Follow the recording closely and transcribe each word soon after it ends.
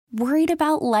Worried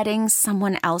about letting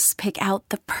someone else pick out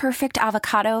the perfect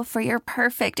avocado for your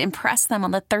perfect impress them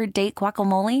on the third date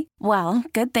guacamole? Well,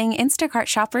 good thing Instacart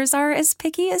shoppers are as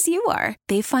picky as you are.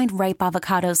 They find ripe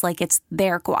avocados like it's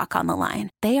their guac on the line.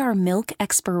 They are milk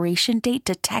expiration date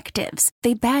detectives.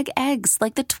 They bag eggs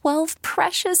like the 12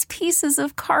 precious pieces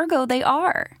of cargo they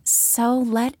are. So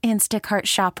let Instacart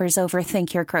shoppers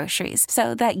overthink your groceries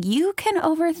so that you can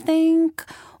overthink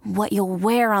what you'll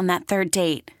wear on that third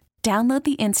date. Download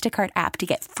the Instacart app to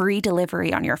get free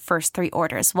delivery on your first 3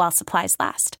 orders while supplies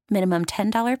last. Minimum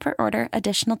 $10 per order.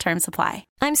 Additional terms apply.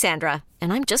 I'm Sandra,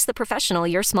 and I'm just the professional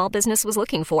your small business was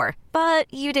looking for.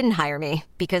 But you didn't hire me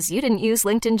because you didn't use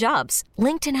LinkedIn Jobs.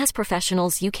 LinkedIn has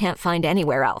professionals you can't find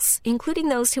anywhere else, including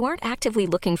those who aren't actively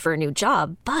looking for a new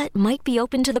job, but might be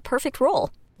open to the perfect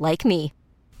role, like me.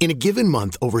 In a given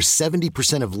month, over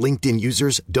 70% of LinkedIn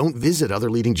users don't visit other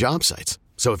leading job sites.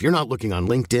 So if you're not looking on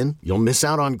LinkedIn, you'll miss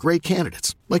out on great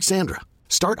candidates like Sandra.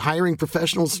 Start hiring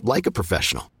professionals like a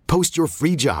professional. Post your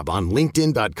free job on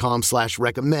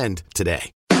linkedin.com/recommend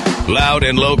today. Loud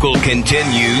and Local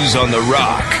continues on The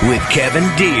Rock with Kevin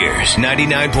Deers,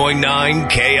 99.9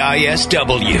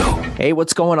 KISW. Hey,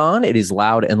 what's going on? It is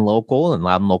Loud and Local and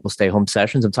Loud and Local Stay Home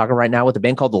Sessions. I'm talking right now with a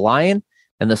band called The Lion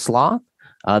and the Sloth.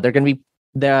 They're going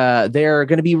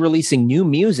to be releasing new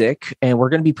music, and we're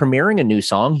going to be premiering a new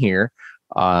song here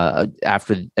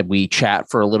after we chat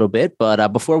for a little bit. But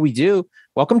before we do,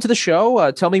 welcome to the show.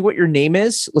 Tell me what your name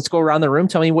is. Let's go around the room.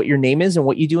 Tell me what your name is and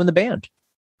what you do in the band.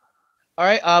 All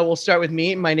right. We'll start with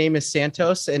me. My name is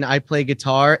Santos, and I play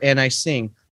guitar and I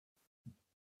sing.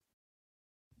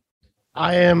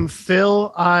 I am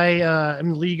Phil. I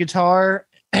am lead guitar,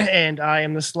 and I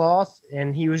am the Sloth,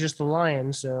 and he was just the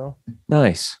Lion. So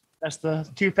nice. That's the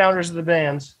 2 founders of the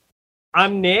bands.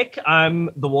 I'm Nick. I'm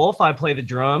the Wolf. I play the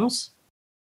drums.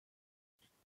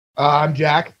 I'm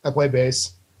Jack. I play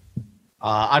bass.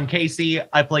 I'm Casey.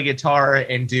 I play guitar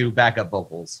and do backup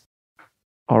vocals.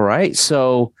 All right.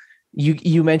 So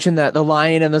you mentioned that the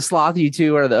Lion and the Sloth, you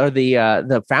two are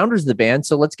the founders of the band.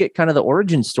 So let's get kind of the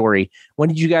origin story. When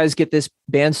did you guys get this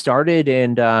band started,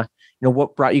 and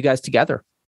what brought you guys together?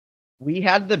 We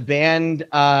had the band.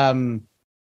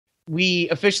 We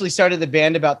officially started the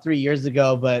band about 3 years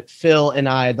ago, but Phil and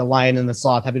I, the Lion and the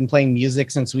Sloth, have been playing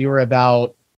music since we were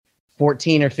about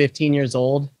 14 or 15 years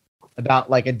old,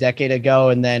 about like a decade ago.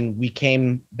 And then we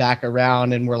came back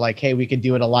around and we're like, hey, we could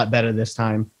do it a lot better this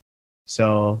time.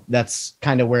 So that's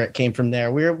kind of where it came from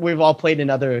there. We've all played in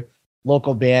other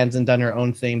local bands and done our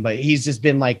own thing, but he's just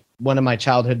been like one of my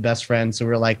childhood best friends. So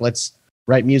we're like, let's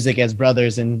write music as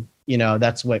brothers. And,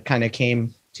 that's what kind of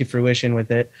came to fruition with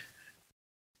it.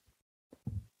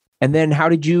 And then how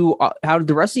did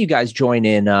the rest of you guys join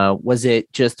in? Was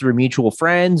it just through mutual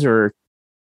friends or?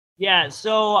 Yeah,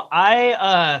 so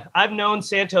I've known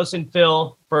Santos and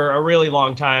Phil for a really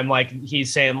long time. Like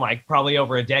he's saying, like probably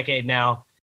over a decade now.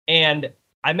 And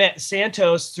I met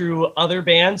Santos through other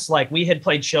bands. Like we had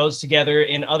played shows together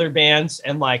in other bands.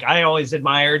 And like, I always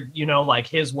admired, like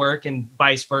his work and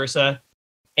vice versa.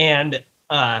 And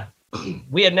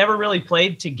we had never really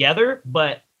played together,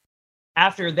 but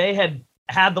after they had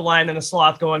the Lion and the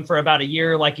Sloth going for about a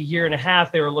year and a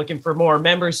half, they were looking for more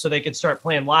members so they could start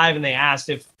playing live. And they asked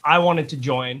if I wanted to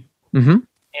join. Mm-hmm.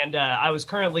 And I was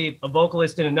currently a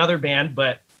vocalist in another band,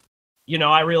 but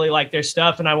I really liked their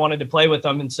stuff and I wanted to play with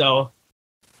them. And so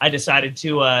I decided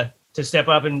to step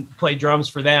up and play drums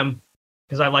for them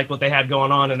because I liked what they had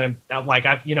going on. And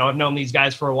I've known these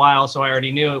guys for a while, so I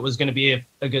already knew it was going to be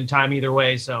a good time either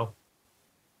way. So.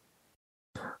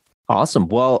 Awesome.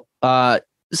 Well,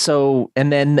 so,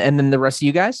 and then the rest of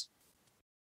you guys?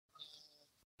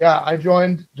 Yeah, I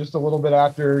joined just a little bit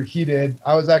after he did.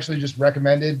 I was actually just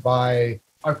recommended by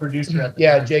our producer.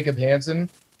 Jacob Hansen.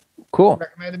 Cool.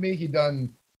 Recommended me.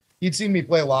 He'd seen me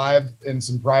play live in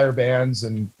some prior bands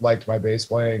and liked my bass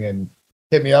playing and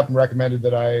hit me up and recommended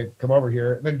that I come over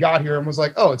here. And then got here and was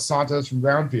like, oh, it's Santos from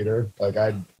Groundfeeder. Like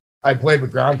I'd played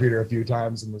with Groundfeeder a few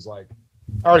times and was like,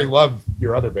 I already love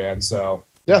your other band, so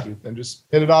yeah, and just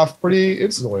hit it off pretty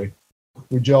instantly.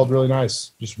 We gelled really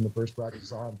nice just from the first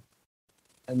practice on.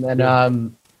 And then,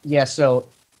 so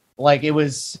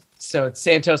it's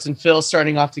Santos and Phil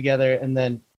starting off together, and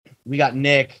then we got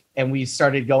Nick, and we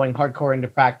started going hardcore into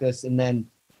practice, and then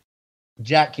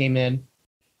Jack came in,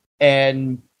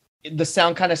 and the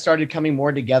sound kind of started coming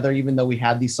more together, even though we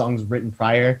had these songs written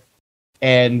prior,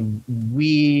 and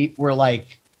we were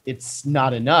like, it's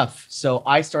not enough. So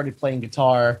I started playing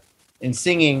guitar and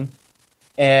singing,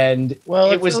 and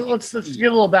let's give a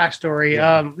little backstory.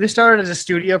 Yeah. This started as a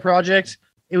studio project.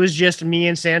 It was just me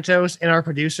and Santos and our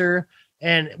producer,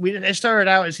 And it started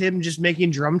out as him just making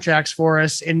drum tracks for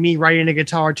us and me writing a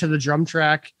guitar to the drum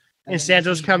track and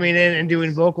Santos coming in and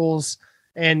doing vocals.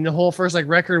 And the whole first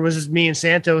record was just me and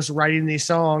Santos writing these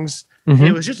songs. And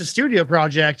it was just a studio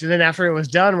project. And then after it was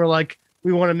done, we're like,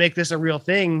 we want to make this a real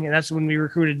thing. And that's when we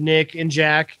recruited Nick and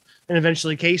Jack and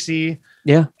eventually Casey.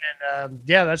 Yeah. And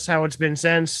that's how it's been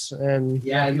since. And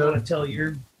yeah, I'm going to tell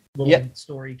your little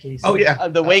story, Casey. Oh yeah.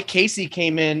 The way Casey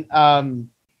came in,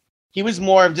 he was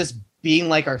more of just being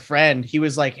like our friend. He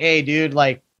was like, hey dude,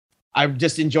 like I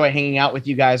just enjoy hanging out with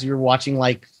you guys. We were watching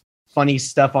like funny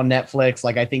stuff on Netflix.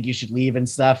 Like I think you should leave and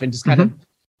stuff, and just kind of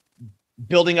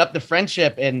building up the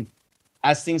friendship. And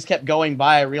as things kept going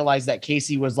by, I realized that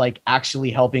Casey was like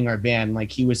actually helping our band.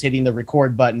 Like he was hitting the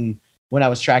record button when I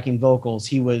was tracking vocals.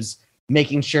 He was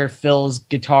making sure Phil's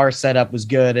guitar setup was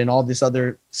good and all this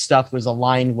other stuff was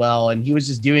aligned well. And he was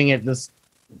just doing it this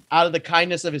out of the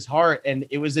kindness of his heart. And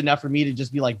it was enough for me to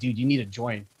just be like, dude, you need to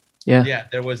join. Yeah.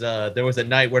 There was a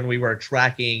night when we were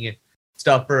tracking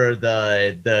stuff for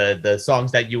the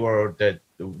songs that you were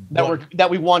that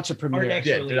we want to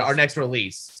premiere. Our next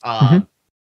release.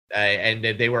 And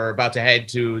they were about to head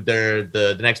to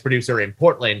the next producer in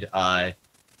Portland,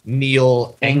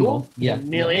 Neil Engel. Yeah,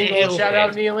 Neil Engel. Shout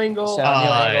out Neil Engel.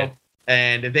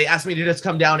 And they asked me to just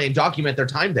come down and document their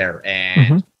time there.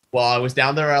 And while I was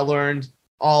down there, I learned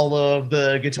all of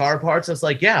the guitar parts. I was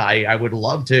like, yeah, I would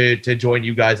love to join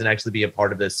you guys and actually be a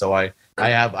part of this. So I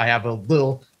have a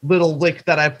little lick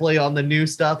that I play on the new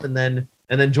stuff, and then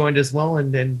joined as well,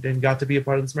 and got to be a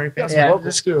part of this Merry Family. Yeah,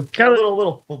 vocals too. Kind of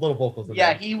little vocals.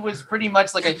 Yeah, he was pretty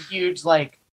much like a huge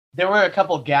there were a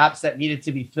couple gaps that needed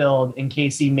to be filled, and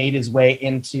Casey made his way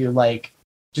into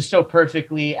just so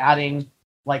perfectly, adding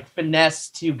finesse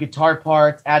to guitar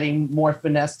parts, adding more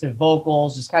finesse to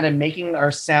vocals, just kind of making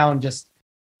our sound just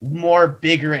more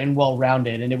bigger and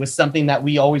well-rounded. And it was something that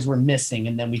we always were missing,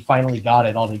 and then we finally got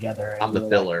it all together. I'm the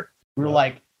filler. We were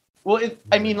like, well,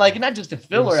 not just a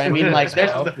filler. I mean,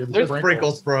 there's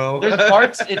sprinkles, bro. There's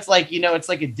parts. It's it's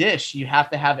like a dish. You have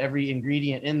to have every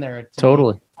ingredient in there to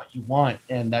totally make what you want,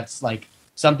 and that's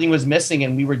something was missing,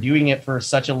 and we were doing it for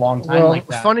such a long time.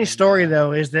 Well, funny story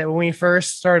though is that when we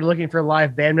first started looking for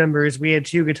live band members, we had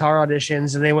 2 guitar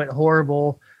auditions, and they went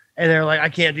horrible. And they're like, I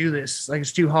can't do this.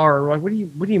 It's too hard. We're like, what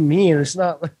do you mean? It's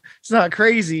not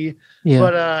crazy. Yeah.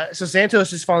 But so Santos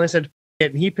just finally said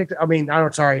it, and he picked. I mean,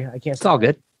 sorry, I can't. It's all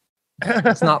good.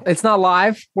 It's not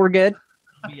live. We're good.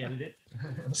 We ended it.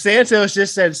 Santos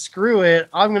just said, screw it.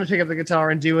 I'm going to pick up the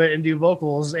guitar and do it and do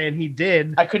vocals. And he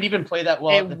did. I couldn't even play that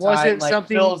well. It wasn't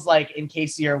something. Phil's in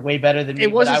Casey are way better than me.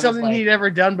 It wasn't something he'd ever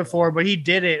done before, but he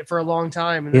did it for a long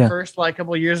time. In the first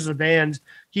couple of years as a band,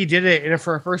 he did it. And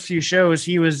for our first few shows,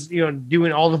 he was,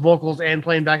 doing all the vocals and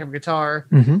playing backup guitar.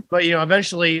 But,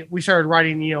 eventually we started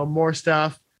writing, more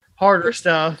stuff, harder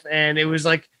stuff. And it was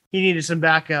he needed some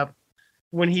backup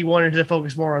when he wanted to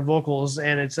focus more on vocals.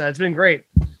 And it's been great.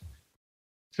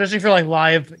 Especially for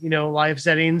live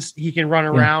settings, he can run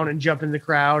around and jump in the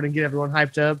crowd and get everyone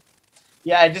hyped up.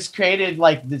 Yeah, it just created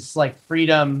this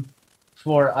freedom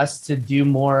for us to do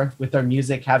more with our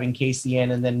music, having Casey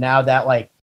in. And then now that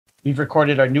we've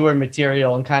recorded our newer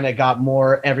material and kind of got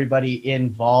more everybody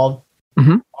involved,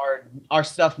 our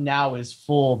stuff now is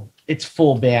full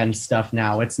band stuff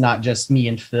now. It's not just me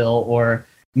and Phil or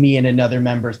me and another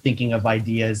member thinking of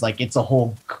ideas. It's a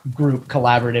whole group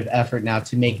collaborative effort now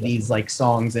to make these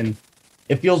songs, and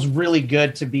it feels really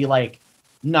good to be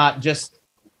not just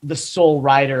the sole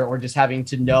writer or just having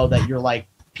to know that you're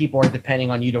people are depending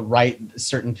on you to write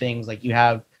certain things. You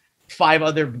have 5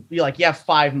 other, you have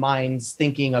 5 minds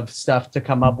thinking of stuff to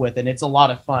come up with, and it's a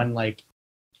lot of fun.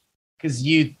 Because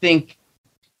you think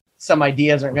some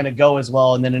ideas aren't going to go as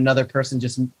well, and then another person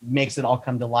just makes it all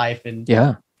come to life. And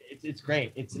it's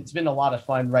great. It's been a lot of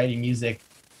fun writing music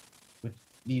with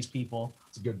these people.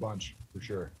 It's a good bunch for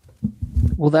sure.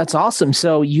 Well, that's awesome.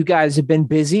 So you guys have been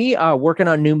busy working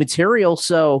on new material.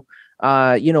 So,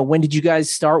 when did you guys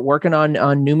start working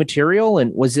on new material?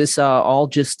 And was this all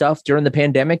just stuff during the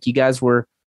pandemic you guys were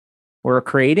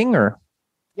creating, or?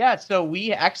 Yeah. So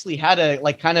we actually had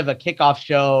a kind of a kickoff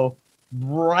show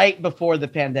right before the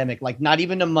pandemic, not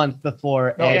even a month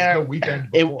before. No, it was the weekend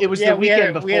before. It was the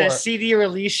weekend before. We had a CD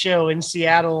release show in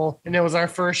Seattle, and it was our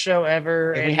first show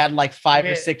ever. And we had 5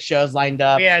 or 6 shows lined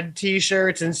up. We had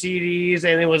T-shirts and CDs,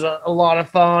 and it was a lot of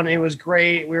fun. It was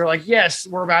great. We were like, yes,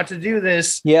 we're about to do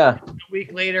this. Yeah. A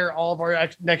week later, all of our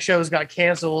next shows got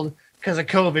canceled because of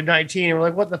COVID-19. And we're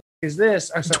like, what the is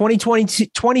this?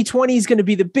 2020 is going to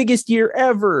be the biggest year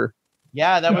ever.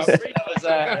 Yeah, that was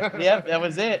that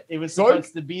was it. It was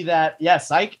supposed to be that. Yeah,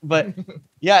 psych. But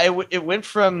yeah, it went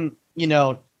from,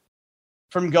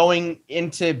 from going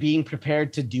into being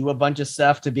prepared to do a bunch of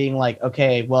stuff to being like,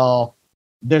 okay, well,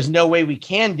 there's no way we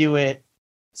can do it.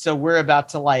 So we're about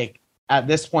to like, at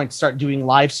this point, start doing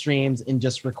live streams and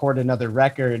just record another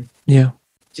record. Yeah.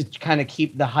 To kind of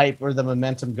keep the hype or the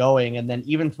momentum going. And then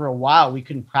even for a while, we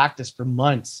couldn't practice for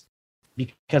months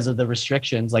because of the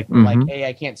restrictions. Like, like, hey,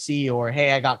 I can't see you, or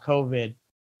hey, I got COVID.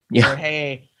 Yeah. Or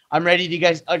hey, I'm ready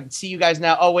to see you guys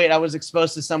now. Oh, wait, I was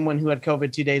exposed to someone who had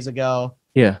COVID 2 days ago.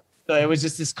 Yeah. So it was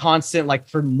just this constant, like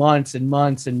for months and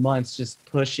months and months, just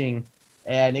pushing.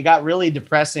 And it got really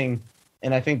depressing.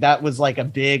 And I think that was like a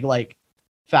big like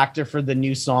factor for the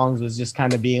new songs, was just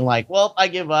kind of being like, well, I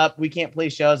give up. We can't play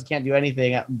shows. Can't do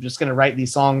anything. I'm just going to write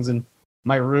these songs in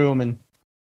my room and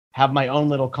have my own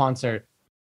little concert.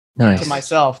 Nice. To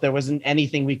myself. There wasn't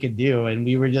anything we could do. And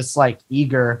we were just like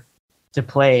eager to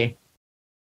play.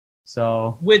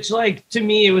 So, which like, to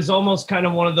me, it was almost kind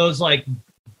of one of those like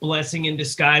blessing in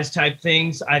disguise type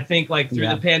things. I think like through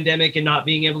the pandemic and not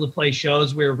being able to play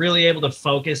shows, we were really able to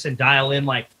focus and dial in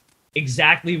like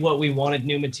exactly what we wanted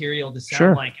new material to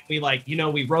sound like. We like, you know,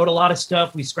 we wrote a lot of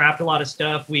stuff, we scrapped a lot of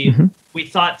stuff, we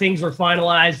thought things were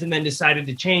finalized and then decided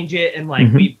to change it, and like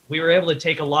we were able to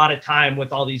take a lot of time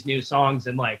with all these new songs.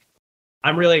 And like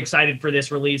I'm really excited for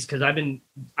this release because I've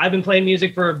been playing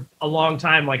music for a long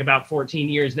time, like about 14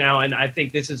 years now, and I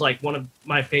think this is like one of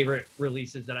my favorite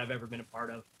releases that I've ever been a part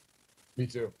of. Me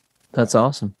too. That's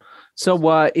awesome.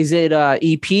 So is it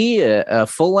EP, a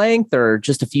full length, or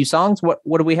just a few songs? What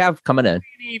do we have coming in?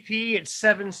 EP, it's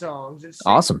 7 songs. It's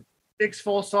awesome. 6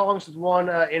 full songs with 1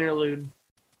 interlude.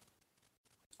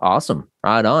 Awesome.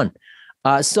 Right on.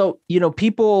 So, you know,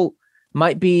 people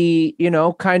might be, you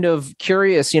know, kind of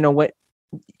curious, you know, what,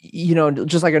 you know,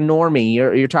 just like a normie,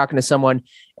 you're talking to someone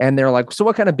and they're like, so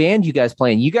what kind of band you guys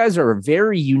playing? You guys are a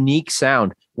very unique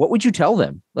sound. What would you tell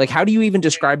them? Like, how do you even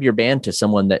describe your band to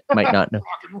someone that might not know?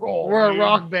 Rock and roll. We're a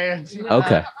rock band.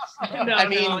 Okay. I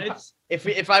mean,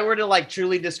 if I were to like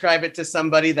truly describe it to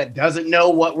somebody that doesn't know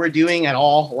what we're doing at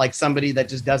all, like somebody that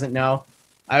just doesn't know,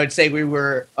 I would say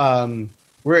we're an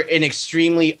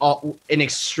extreme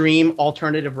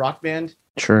alternative rock band.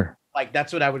 Sure. Like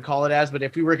that's what I would call it as. But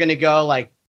if we were going to go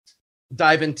like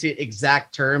dive into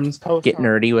exact terms, get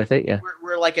nerdy with it. Yeah.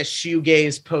 We're like a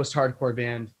shoegaze post-hardcore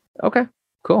band. Okay,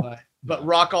 cool. But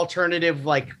rock alternative,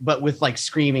 like, but with like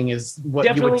screaming is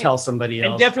what you would tell somebody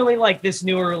else. And definitely like this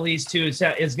newer release too is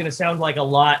going to sound like a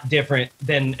lot different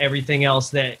than everything else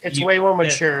that it's way more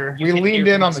mature. We leaned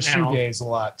in on the shoegaze a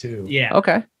lot too. Yeah.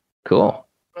 Okay, cool.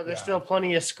 But there's still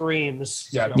plenty of screams.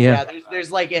 Yeah.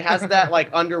 There's like, it has that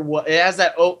like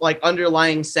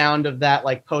underlying sound of that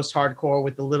like post-hardcore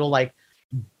with the little like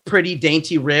pretty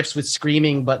dainty riffs with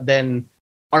screaming, but then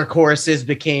our choruses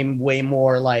became way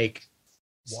more like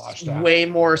washed out, way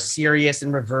more serious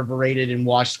and reverberated and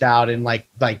washed out and like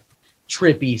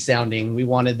trippy sounding. We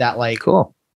wanted that like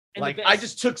cool. Like I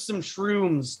just took some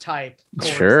shrooms type.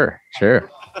 Sure.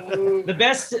 The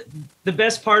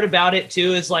best part about it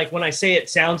too is like when I say it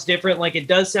sounds different, like it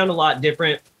does sound a lot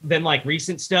different than like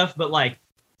recent stuff, but like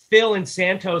Phil and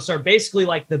Santos are basically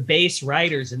like the bass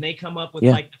writers and they come up with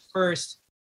like the first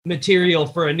material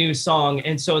for a new song.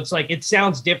 And so it's like it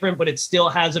sounds different, but it still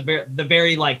has the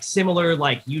very like similar,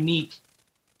 like unique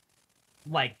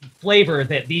like flavor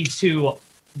that these two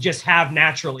just have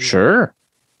naturally. Sure.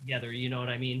 Together, you know what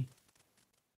I mean?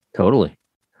 Totally.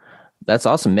 That's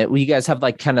awesome. Well, you guys have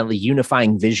like kind of the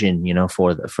unifying vision, you know,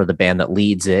 for the band that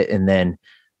leads it and then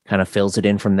kind of fills it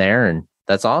in from there. And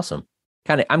that's awesome.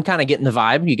 I'm kind of getting the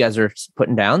vibe you guys are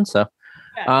putting down. So,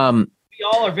 we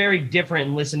all are very different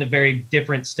and listen to very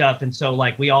different stuff. And so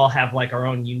like, we all have like our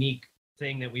own unique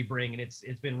thing that we bring, and it's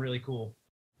been really cool.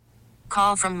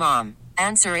 Call from mom.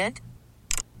 Answer it.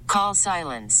 Call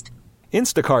silenced.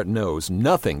 Instacart knows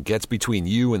nothing gets between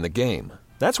you and the game.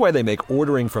 That's why they make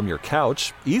ordering from your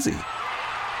couch easy.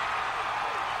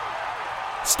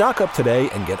 Stock up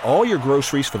today and get all your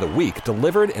groceries for the week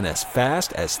delivered in as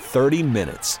fast as 30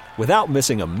 minutes without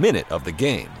missing a minute of the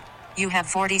game. You have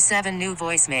 47 new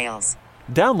voicemails.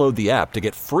 Download the app to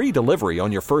get free delivery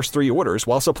on your first 3 orders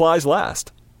while supplies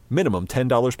last. Minimum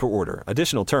 $10 per order.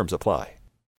 Additional terms apply.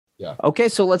 Yeah. Okay,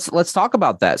 so let's talk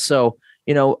about that. So,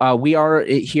 you know, we are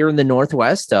here in the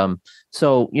Northwest.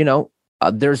 So, you know,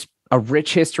 there's a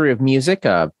rich history of music,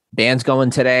 bands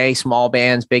going today, small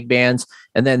bands, big bands.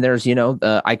 And then there's, you know,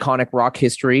 the iconic rock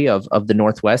history of the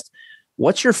Northwest.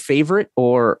 What's your favorite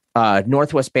or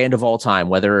Northwest band of all time,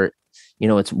 whether, you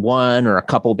know, it's one or a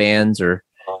couple bands or,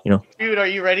 you know. Dude, are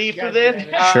you ready for this?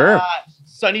 Sure.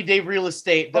 Sunny Day Real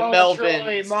Estate, the Fall Melvins,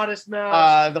 Troy, Modest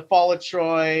Mouse, the Fall of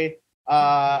Troy,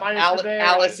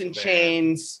 Alice in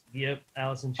Chains. Yep,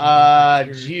 Alice in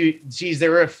Chains. Geez,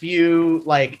 there were a few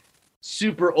like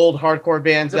super old hardcore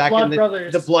bands back in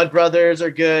the Blood Brothers are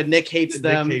good. Nick hates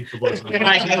them. Nick hates the Blood Brothers.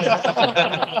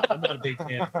 I'm not a big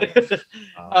fan.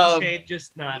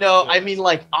 Just not. No, I mean,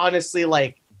 like, honestly,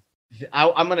 like,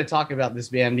 I'm going to talk about this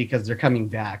band because they're coming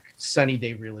back. Sunny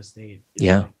Day Real Estate.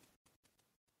 Yeah.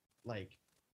 Like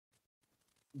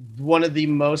one of the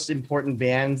most important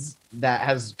bands that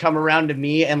has come around to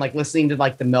me, and like listening to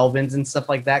like the Melvins and stuff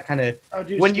like that kind of. Oh,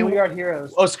 dude, Schoolyard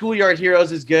Heroes. Oh, Schoolyard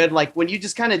Heroes is good. Like when you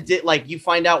just kind of did, like you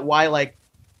find out why, like,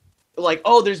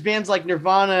 oh, there's bands like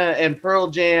Nirvana and Pearl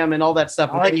Jam and all that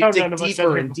stuff. And then you dig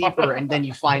deeper and deeper, and then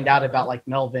you find out about like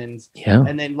Melvins. Yeah.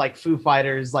 And then like Foo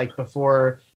Fighters, like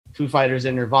before Foo Fighters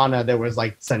and Nirvana, there was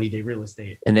like Sunny Day Real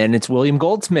Estate. And then it's William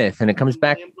Goldsmith, and it comes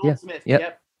back. Goldsmith.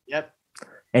 Yep.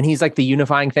 And he's like the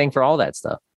unifying thing for all that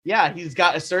stuff. Yeah, he's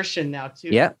got Assertion now too.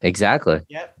 Yeah, exactly.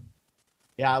 Yep.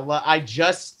 Yeah, I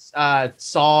just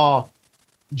saw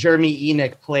Jeremy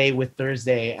Enoch play with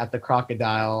Thursday at the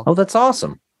Crocodile. Oh, that's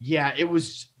awesome. Yeah, it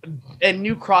was, and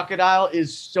New Crocodile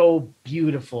is so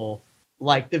beautiful.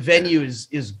 Like the venue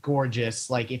is gorgeous.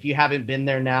 Like if you haven't been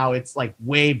there now, it's like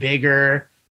way bigger,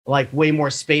 like way more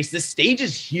space. The stage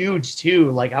is huge too.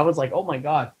 Like I was like, oh my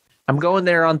God. I'm going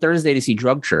there on Thursday to see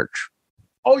Drug Church.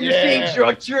 Oh, you're seeing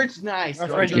Drug Church? Nice. Our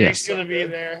friend Jake's gonna be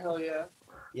there. Hell yeah.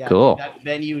 Yeah, cool. That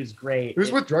venue is great.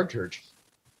 Who's with Drug Church?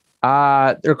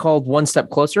 They're called One Step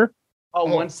Closer. Oh,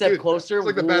 One Step Closer. It's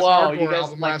like the best Whoa, hardcore you guys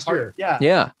album like last year.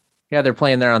 Yeah. Yeah, they're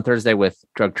playing there on Thursday with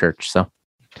Drug Church. So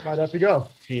Might have to go.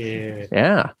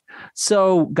 Yeah.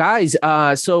 So guys,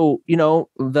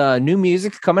 the new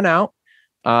music's coming out,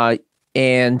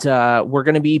 and we're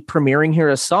going to be premiering here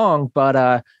a song.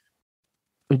 But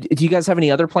do you guys have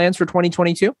any other plans for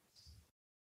 2022?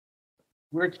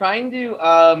 We're trying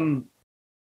to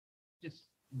just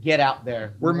get out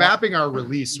there. We're mapping our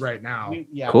release right now.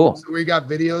 Cool. So we got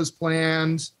videos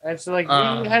planned. And so like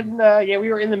we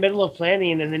were in the middle of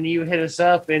planning, and then you hit us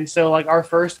up, and so like our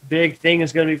first big thing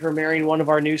is going to be premiering one of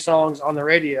our new songs on the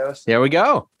radio. So there we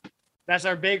go. That's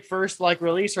our big first like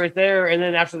release right there, and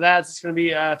then after that, it's going to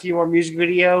be a few more music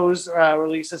videos,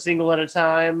 release a single at a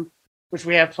time, which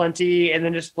we have plenty, and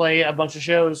then just play a bunch of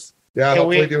shows. Yeah,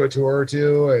 hopefully do a tour or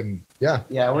two, and yeah,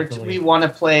 we want to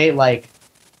play like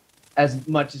as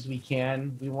much as we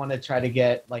can. We want to try to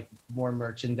get like more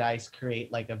merchandise,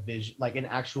 create like a vision, like an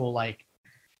actual like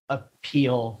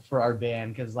appeal for our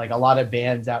band, because like a lot of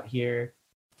bands out here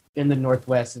in the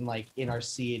Northwest and like in our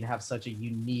scene have such a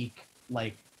unique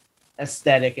like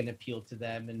aesthetic and appeal to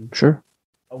them, and sure,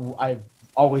 I've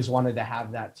always wanted to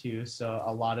have that too. So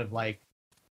a lot of like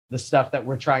the stuff that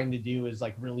we're trying to do is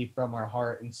like really from our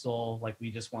heart and soul. Like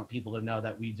we just want people to know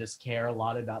that we just care a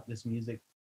lot about this music,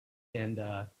 and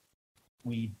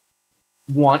we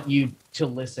want you to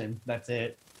listen. That's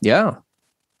it. Yeah.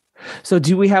 So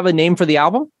do we have a name for the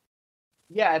album?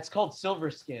 Yeah, it's called Silver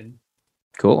Skin.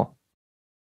 Cool.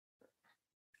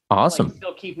 Awesome. Like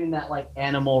still keeping that like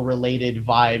animal related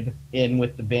vibe in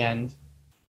with the band.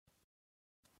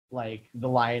 Like the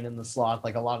Lion and the Sloth,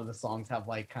 like a lot of the songs have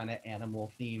like kind of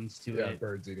animal themes to it.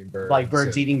 Birds eating birds. Like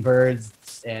birds eating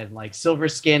birds, and like Silver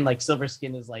Skin. Like Silver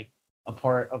Skin is like a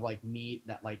part of like meat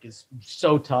that like is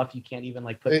so tough you can't even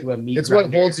like put through a meat. It's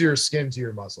what holds your skin to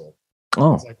your muscle.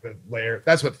 Oh, it's like the layer.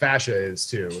 That's what fascia is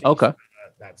too. Okay.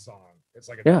 That song. It's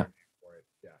like a yeah. For it.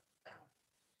 Yeah.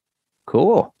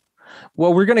 Cool.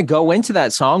 Well, we're gonna go into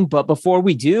that song, but before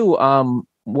we do,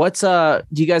 do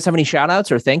you guys have any shout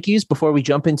outs or thank yous before we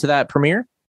jump into that premiere?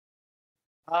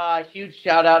 Huge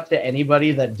shout out to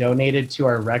anybody that donated to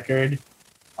our record,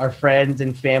 our friends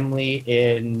and family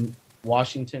in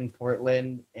Washington,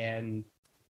 Portland, and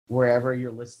wherever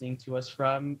you're listening to us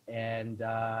from. And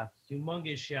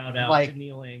humongous shout out to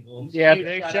Neil Engel. Yeah,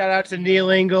 big shout out to Neil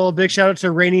Engel. Big shout out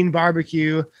to Raining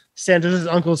Barbecue, Santos'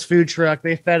 uncle's food truck.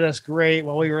 They fed us great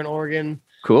while we were in Oregon.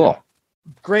 Cool.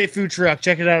 Great food truck.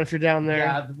 Check it out if you're down there.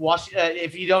 Yeah,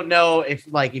 if you don't know, if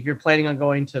you're planning on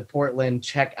going to Portland,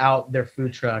 check out their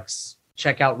food trucks.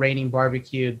 Check out Raining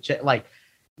Barbecue.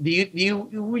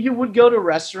 You would go to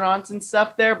restaurants and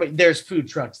stuff there, but there's food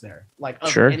trucks there, like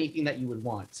of anything that you would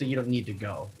want. So you don't need to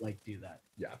go do that.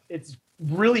 Yeah, it's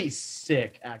really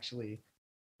sick. Actually,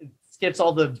 it skips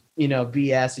all the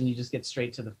BS, and you just get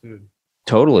straight to the food.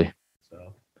 Totally.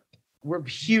 So. We're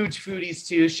huge foodies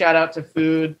too. Shout out to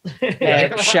food.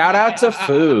 Shout out to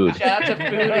food. Shout out to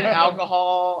food and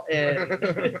alcohol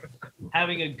and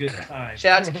having a good time.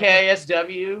 Shout out to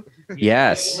KSW.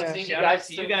 Yes. Shout out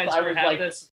to you guys for having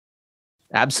us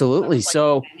Absolutely.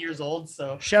 So 10 years old.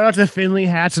 So shout out to Finley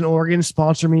Hats in Oregon.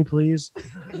 Sponsor me, please.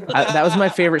 that was my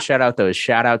favorite shout out, though, is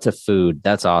shout out to food.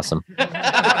 That's awesome.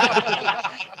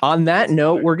 On that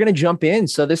note, we're going to jump in.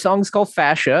 So this song is called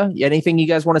Fascia. Anything you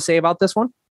guys want to say about this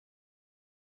one?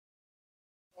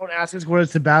 Don't ask us what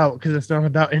it's about because it's not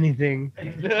about anything.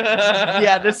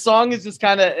 Yeah, this song is just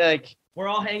kind of like we're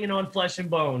all hanging on flesh and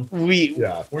bone. We're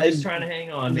just trying to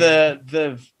hang on.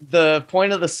 The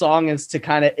point of the song is to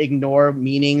kind of ignore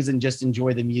meanings and just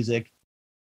enjoy the music.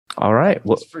 All right.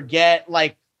 Well, just forget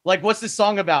like what's this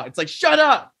song about? It's like shut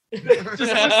up. Just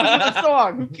listen to the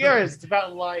song. Who cares? It's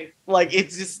about life. Like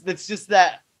it's just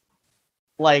that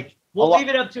like we'll leave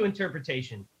it up to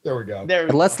interpretation. There we go.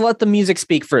 Let's let the music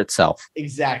speak for itself.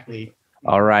 Exactly.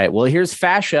 All right. Well, here's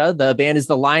Fascia. The band is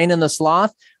The Lion and the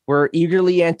Sloth. We're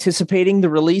eagerly anticipating the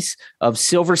release of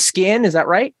Silver Skin. Is that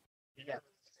right? Yeah.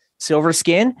 Silver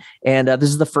Skin. And this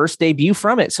is the first debut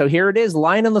from it. So here it is,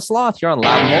 Lion and the Sloth. You're on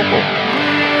Loud and Local.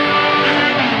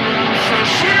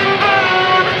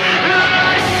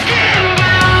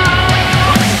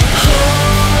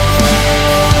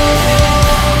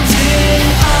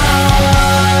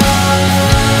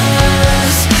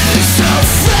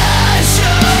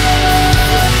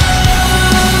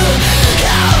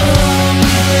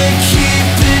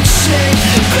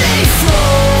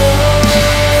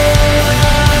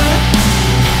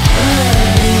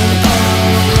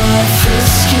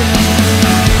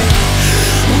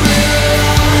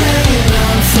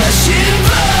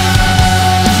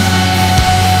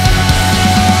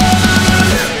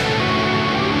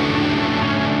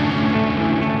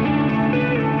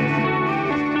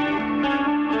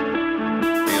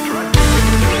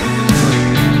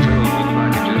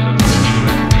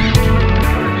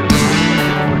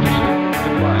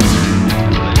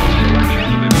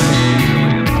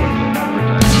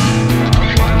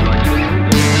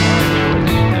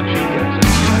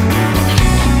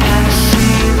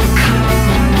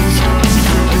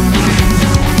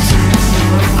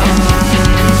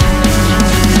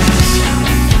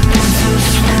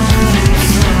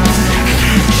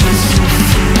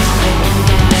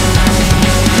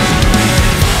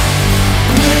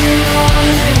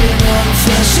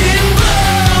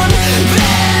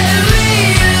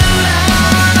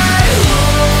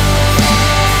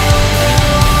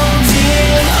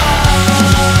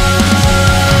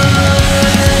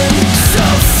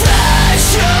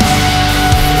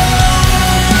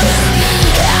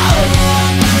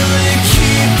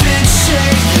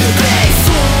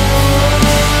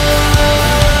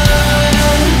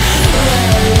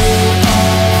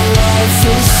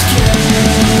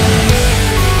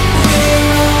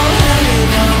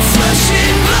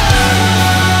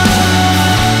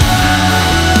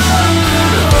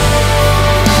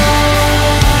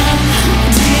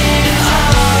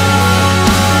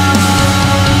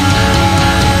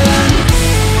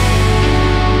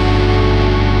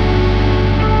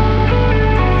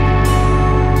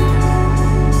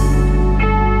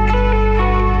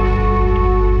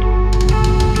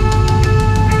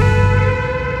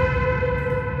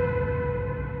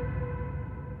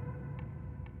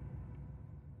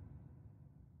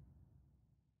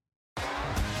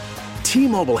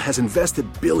 T-Mobile has invested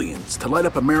billions to light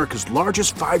up America's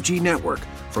largest 5G network,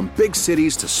 from big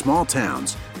cities to small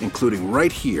towns, including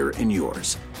right here in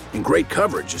yours. And great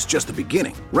coverage is just the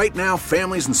beginning. Right now,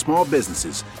 families and small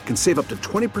businesses can save up to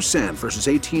 20% versus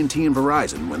AT&T and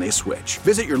Verizon when they switch.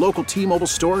 Visit your local T-Mobile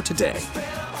store today.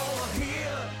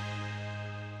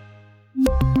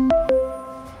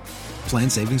 Plan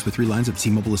savings with 3 lines of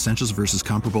T-Mobile Essentials versus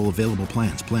comparable available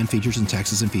plans. Plan features and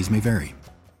taxes and fees may vary.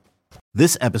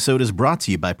 This episode is brought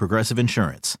to you by Progressive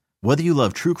Insurance. Whether you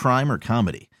love true crime or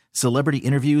comedy, celebrity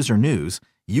interviews or news,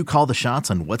 you call the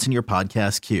shots on what's in your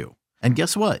podcast queue. And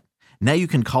guess what? Now you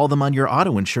can call them on your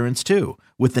auto insurance too,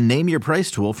 with the Name Your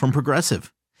Price tool from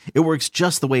Progressive. It works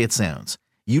just the way it sounds.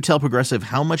 You tell Progressive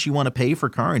how much you want to pay for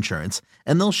car insurance,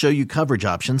 and they'll show you coverage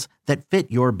options that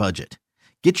fit your budget.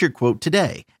 Get your quote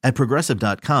today at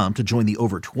Progressive.com to join the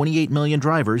over 28 million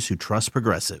drivers who trust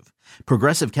Progressive.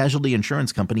 Progressive Casualty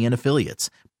Insurance Company and Affiliates.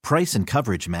 Price and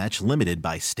coverage match limited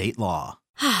by state law.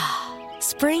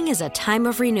 Spring is a time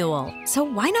of renewal, so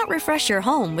why not refresh your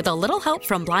home with a little help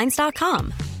from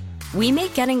Blinds.com? We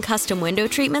make getting custom window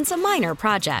treatments a minor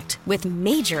project with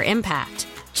major impact.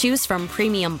 Choose from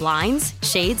premium blinds,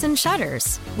 shades, and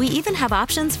shutters. We even have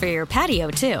options for your patio,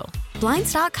 too.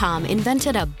 Blinds.com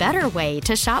invented a better way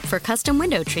to shop for custom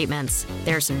window treatments.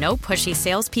 There's no pushy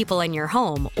salespeople in your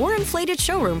home or inflated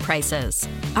showroom prices.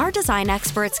 Our design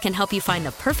experts can help you find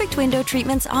the perfect window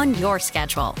treatments on your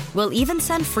schedule. We'll even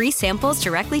send free samples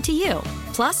directly to you.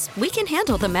 Plus, we can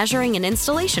handle the measuring and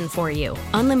installation for you.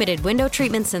 Unlimited window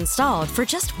treatments installed for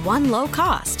just one low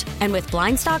cost. And with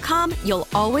Blinds.com, you'll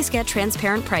always get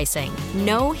transparent pricing.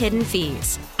 No hidden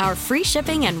fees. Our free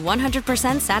shipping and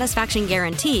 100% satisfaction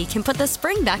guarantee can put the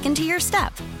spring back into your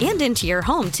step and into your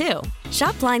home, too.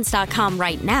 Shop Blinds.com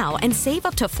right now and save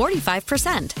up to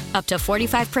 45%. Up to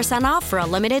 45% off for a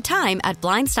limited time at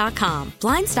Blinds.com.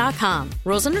 Blinds.com.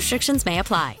 Rules and restrictions may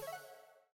apply.